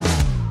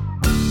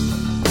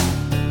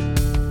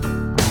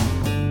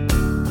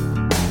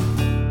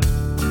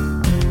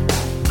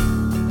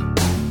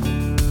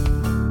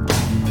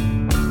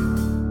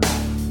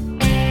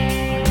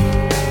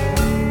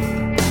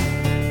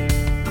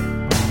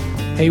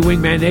Hey,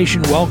 Wingman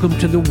Nation, welcome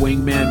to the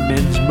Wingman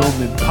Men's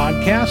Moment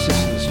podcast.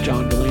 This is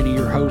John Delaney,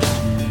 your host,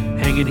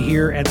 hanging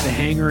here at the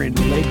hangar in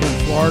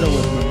Lakeland, Florida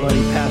with my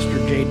buddy Pastor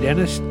Jay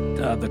Dennis,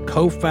 the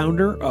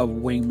co-founder of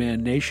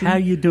Wingman Nation. How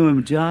you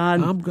doing,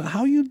 John?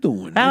 How you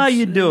doing? How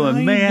you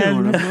doing,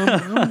 man?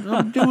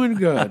 I'm doing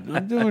good.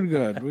 I'm doing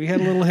good. We had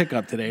a little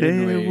hiccup today,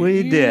 didn't we?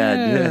 We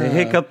did. A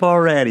hiccup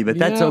already, but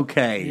that's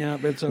okay. Yeah,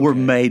 it's okay. We're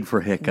made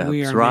for hiccups,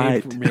 we are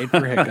right? made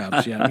for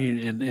hiccups, yeah.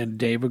 And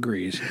Dave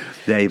agrees.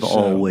 Dave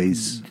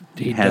always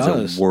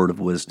has a word of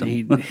wisdom.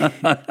 He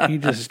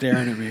just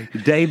staring at me.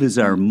 Dave is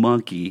our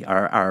monkey,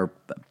 our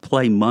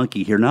play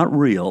monkey here. Not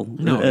real,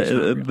 no, he's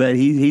not real. But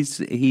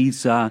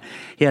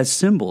he has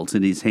symbols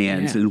in his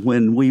hands, and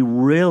when we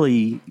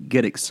really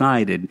get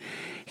excited,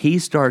 he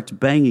starts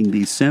banging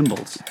these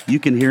cymbals. You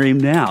can hear him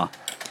now.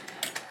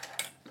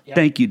 Yep.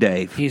 Thank you,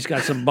 Dave. He's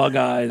got some bug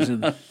eyes,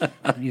 and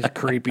he's a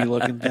creepy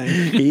looking thing.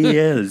 He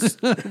is,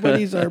 but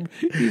he's our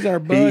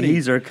buddy.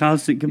 He's our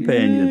constant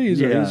companion.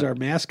 Yeah, he's our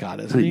mascot,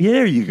 isn't he?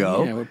 There you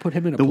go. Yeah, we'll put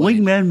him in a the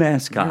plane. Wingman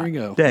mascot. There we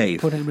go. Dave.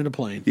 Put him in a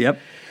plane. Yep.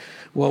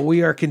 Well,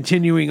 we are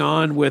continuing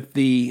on with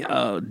the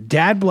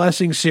Dad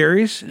Blessing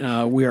series.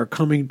 We are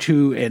coming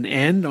to an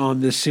end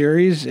on this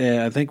series.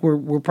 I think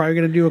we're probably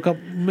going to do a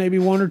couple, maybe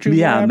one or two more.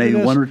 Yeah, maybe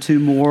this. one or two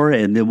more,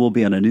 and then we'll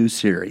be on a new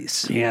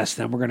series. Yes,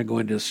 then we're going to go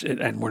into,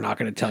 and we're not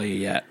going to tell you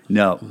yet.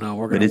 No,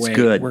 we're going to wait. It's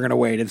good. We're going to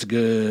wait. It's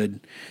good.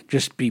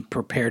 Just be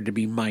prepared to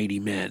be mighty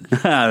men.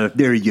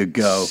 There you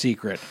go.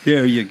 Secret.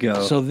 There you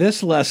go. So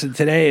this lesson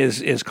today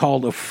is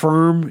called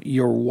Affirm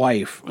Your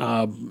Wife.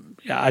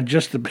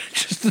 Just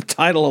the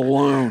title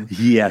alone,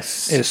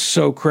 yes, is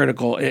so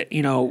critical.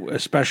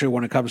 Especially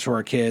when it comes to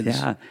our kids.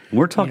 Yeah,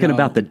 we're talking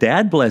about the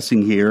dad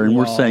blessing here, and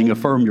we're saying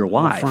affirm your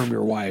wife. Affirm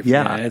your wife.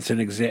 Yeah, it's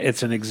an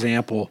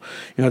example.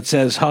 It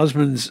says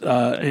husbands.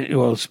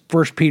 1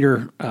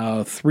 Peter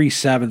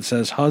 3:7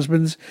 says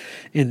husbands,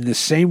 in the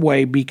same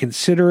way, be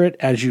considerate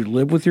as you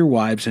live with your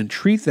wives, and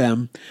treat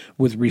them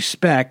with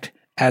respect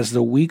as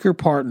the weaker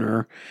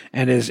partner,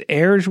 and as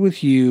heirs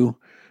with you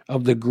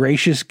of the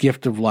gracious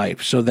gift of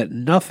life, so that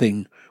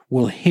nothing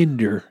will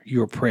hinder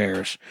your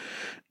prayers.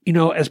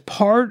 As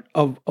part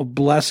of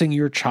blessing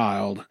your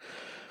child,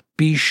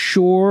 be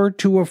sure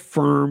to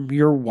affirm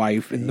your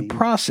wife in the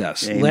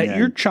process. Amen. Let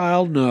your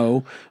child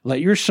know, let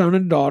your son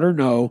and daughter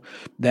know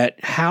that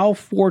how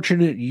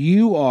fortunate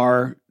you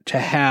are to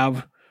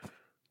have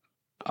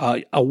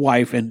a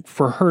wife and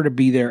for her to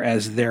be there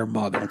as their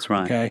mother. That's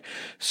right. Okay.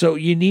 So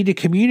you need to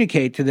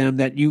communicate to them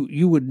that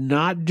you would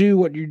not do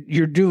what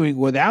you're doing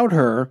without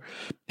her,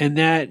 and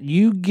that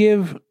you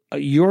give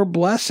your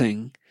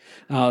blessing.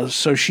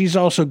 So she's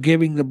also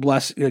giving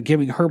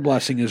giving her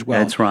blessing as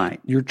well. That's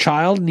right. Your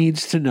child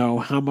needs to know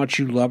how much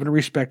you love and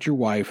respect your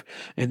wife,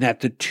 and that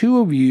the two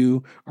of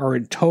you are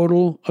in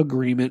total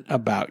agreement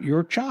about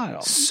your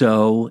child.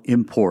 So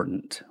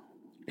important.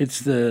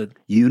 It's the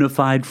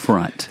unified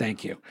front.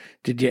 Thank you.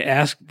 Did you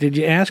ask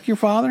your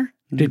father?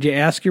 Did you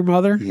ask your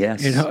mother?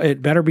 Yes.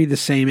 It better be the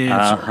same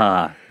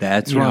answer.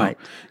 That's right.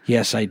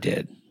 Yes, I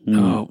did.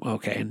 Oh,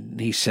 okay. And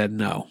he said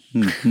no.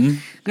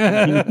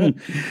 Mm-hmm.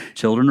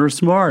 Children are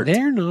smart.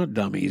 They're not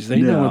dummies.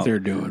 They know what they're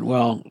doing.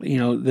 Well,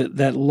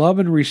 that love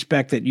and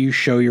respect that you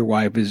show your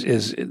wife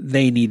is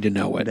they need to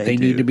know it. They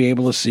need to be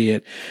able to see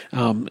it.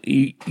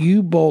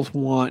 You both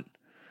want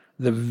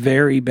the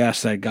very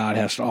best that God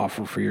has to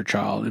offer for your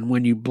child. And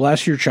when you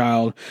bless your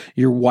child,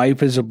 your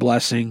wife is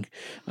blessing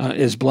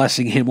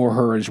him or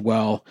her as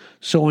well.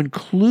 So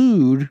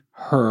include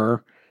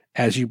her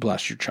as you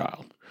bless your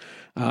child.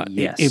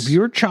 Yes. If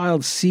your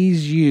child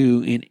sees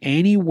you in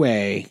any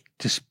way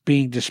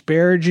being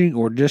disparaging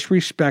or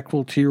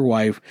disrespectful to your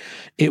wife,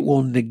 it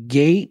will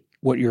negate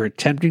what you're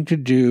attempting to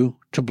do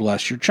to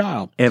bless your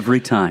child. Every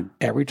time.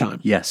 Every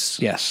time. Yes.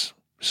 Yes.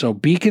 So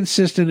be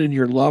consistent in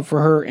your love for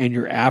her and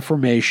your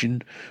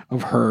affirmation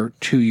of her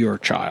to your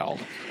child.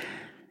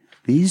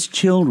 These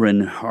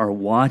children are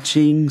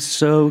watching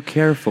so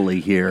carefully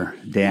here,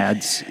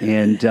 dads,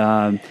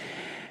 and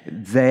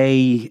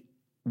they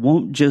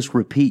won't just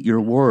repeat your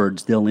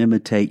words, they'll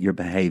imitate your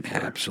behavior.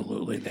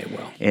 Absolutely, they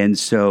will. And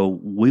so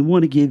we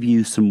want to give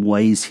you some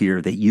ways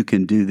here that you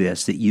can do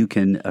this, that you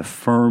can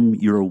affirm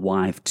your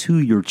wife to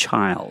your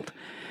child.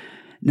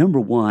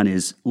 Number one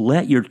is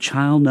let your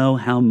child know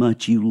how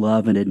much you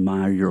love and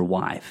admire your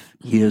wife,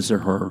 his or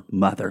her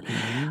mother.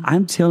 Mm-hmm.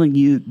 I'm telling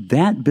you,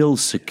 that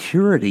builds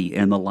security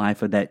in the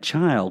life of that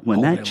child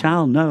when that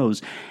child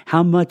knows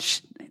how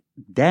much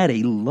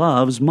daddy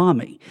loves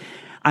mommy.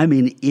 I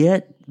mean,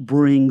 it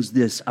brings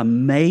this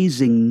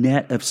amazing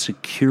net of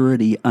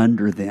security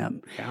under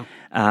them. Yeah.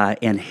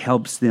 And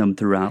helps them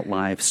throughout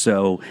life.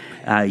 So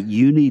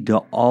you need to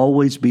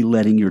always be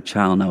letting your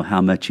child know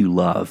how much you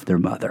love their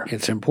mother.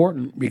 It's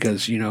important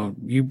because,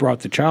 you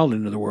brought the child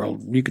into the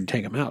world. You can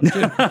take them out,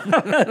 too.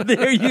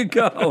 There you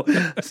go.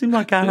 Seemed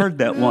like I heard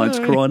that once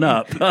growing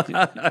up.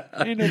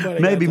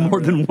 Maybe more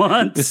than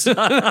once.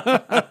 There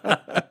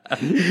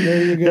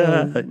you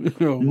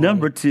go.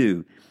 Number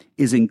two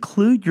is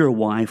include your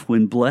wife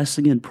when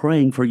blessing and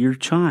praying for your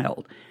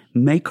child.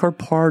 Make her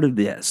part of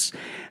this.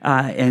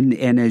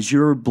 And as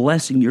you're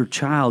blessing your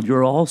child,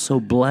 you're also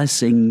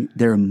blessing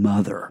their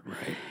mother.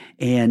 Right.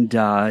 And,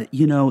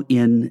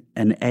 in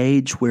an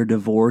age where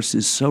divorce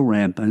is so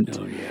rampant,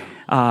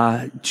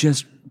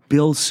 just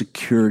build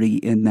security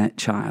in that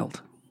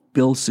child.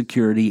 Build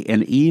security.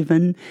 And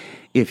even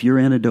if you're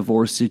in a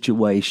divorce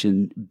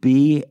situation,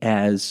 be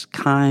as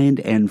kind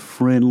and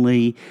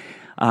friendly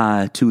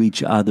to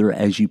each other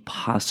as you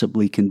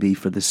possibly can be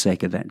for the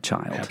sake of that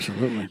child.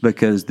 Absolutely.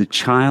 Because the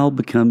child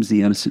becomes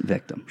the innocent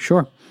victim.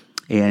 Sure.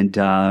 And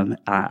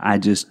I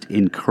just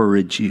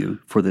encourage you,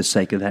 for the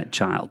sake of that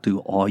child, do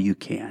all you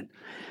can.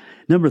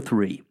 Number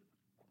 3,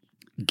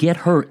 get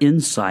her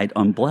insight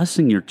on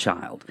blessing your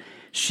child.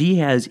 She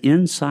has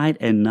insight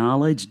and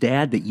knowledge,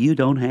 Dad, that you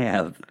don't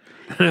have.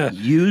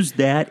 Use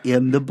that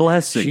in the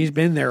blessing. She's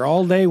been there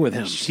all day with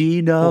him.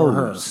 She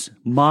knows.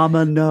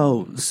 Mama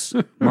knows.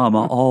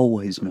 Mama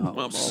always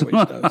knows.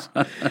 Mama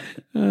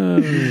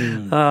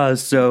always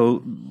does. So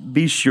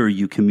be sure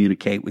you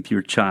communicate with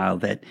your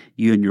child that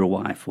you and your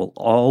wife will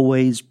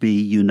always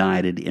be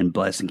united in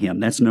blessing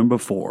him. That's number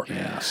 4.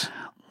 Yes.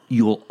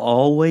 You'll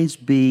always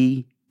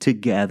be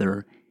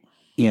together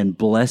in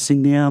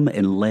blessing them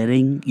and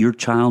letting your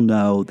child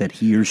know that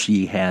he or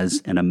she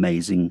has an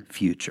amazing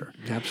future.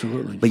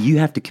 Absolutely. But you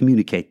have to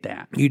communicate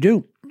that. You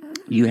do.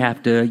 You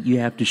have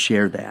to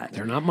share that.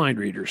 They're not mind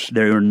readers.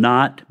 They're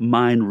not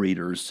mind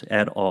readers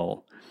at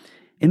all.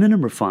 And then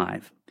number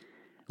 5,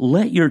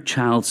 let your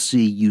child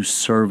see you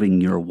serving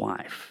your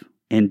wife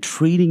and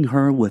treating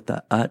her with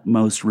the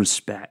utmost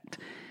respect.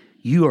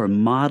 You are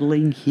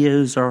modeling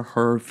his or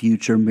her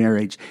future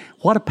marriage.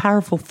 What a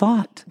powerful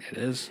thought. It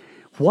is.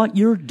 What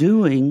you're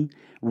doing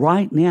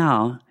right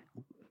now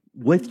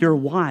with your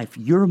wife,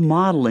 you're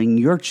modeling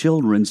your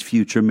children's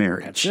future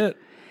marriage. That's it.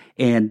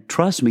 And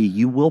trust me,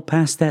 you will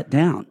pass that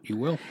down. You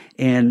will.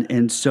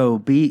 And so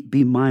be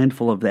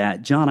mindful of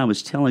that. John, I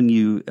was telling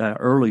you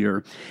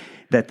earlier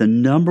that the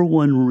number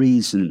one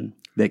reason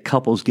that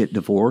couples get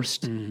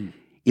divorced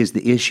is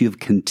the issue of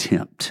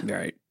contempt,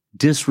 Right.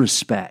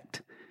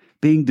 disrespect,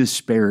 being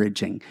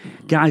disparaging.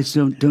 Guys,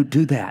 don't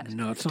do that.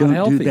 No, it's not don't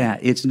healthy. do that.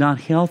 It's not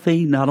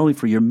healthy, not only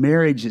for your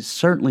marriage, it's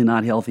certainly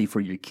not healthy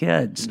for your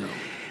kids. No.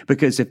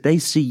 Because if they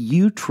see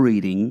you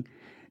treating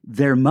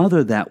their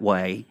mother that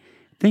way,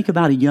 think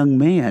about a young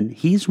man.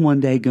 He's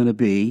one day going to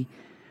be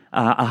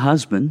a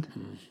husband.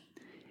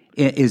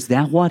 Is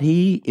that what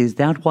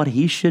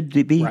he should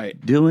be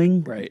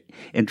doing? Right.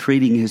 And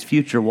treating his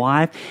future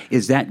wife?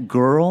 Is that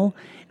girl?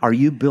 Are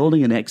you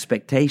building an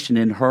expectation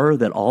in her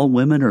that all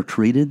women are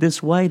treated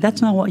this way? That's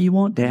not what you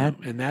want, Dad.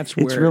 And that's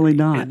where it's really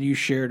not. And you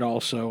shared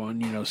also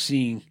on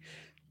seeing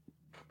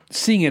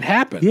it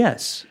happen.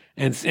 Yes.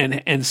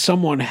 And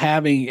someone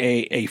having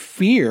a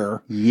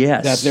fear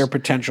that their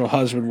potential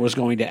husband was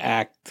going to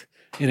act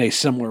in a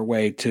similar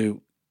way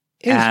to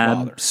his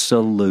father.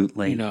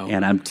 Absolutely.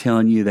 And I'm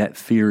telling you, that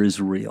fear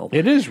is real.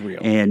 It is real.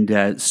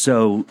 And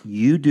so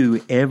you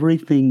do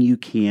everything you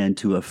can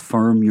to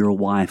affirm your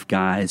wife,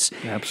 guys,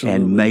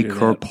 Absolutely, and make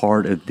her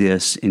part of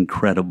this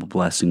incredible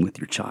blessing with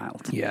your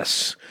child.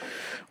 Yes.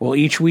 Well,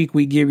 each week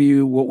we give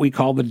you what we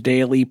call the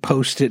daily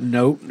Post-it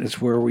note. It's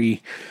where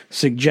we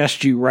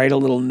suggest you write a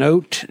little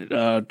note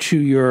to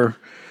your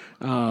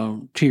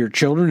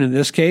children, in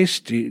this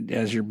case,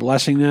 as you're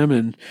blessing them,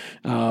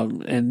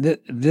 and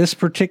this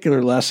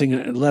particular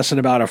lesson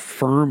about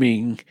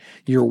affirming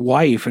your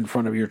wife in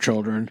front of your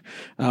children,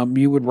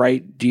 you would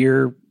write,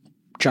 "Dear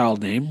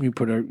child name," you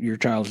put your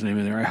child's name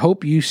in there. "I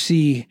hope you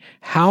see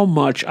how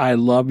much I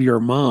love your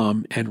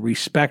mom and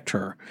respect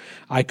her.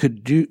 I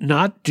could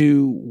not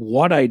do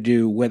what I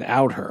do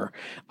without her.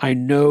 I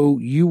know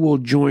you will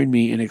join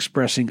me in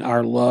expressing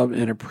our love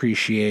and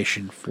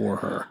appreciation for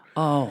her."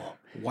 Oh.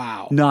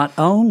 Wow. Not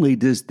only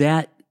does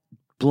that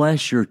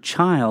bless your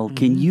child,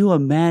 can you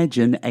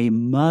imagine a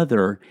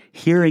mother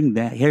hearing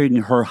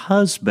her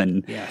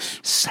husband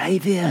say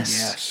this?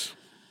 Yes.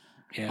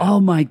 Yeah. Oh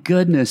my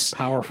goodness.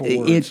 Powerful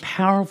words. It's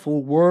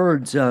powerful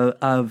words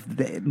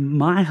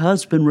my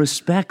husband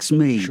respects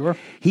me. Sure.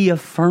 He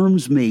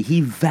affirms me.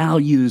 He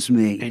values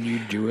me. And you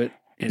do it.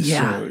 And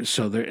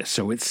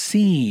so it's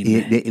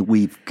seen.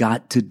 We've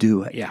got to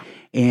do it. Yeah.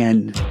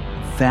 And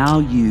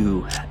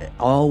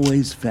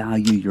always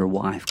value your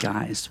wife,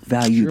 guys.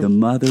 Value the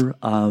mother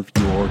of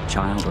your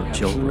child or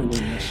children.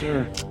 Yes,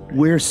 sir.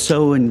 We're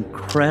so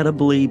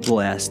incredibly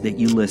blessed that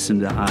you listen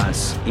to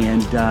us.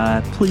 And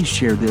please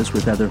share this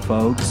with other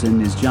folks.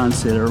 And as John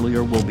said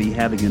earlier, we'll be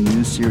having a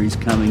new series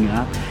coming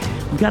up.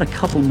 We've got a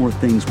couple more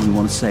things we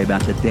want to say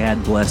about the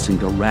dad blessing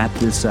to wrap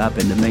this up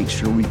and to make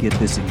sure we get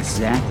this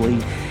exactly,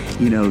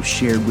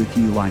 shared with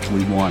you like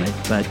we want it.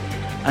 But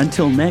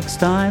until next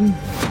time,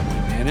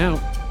 man out.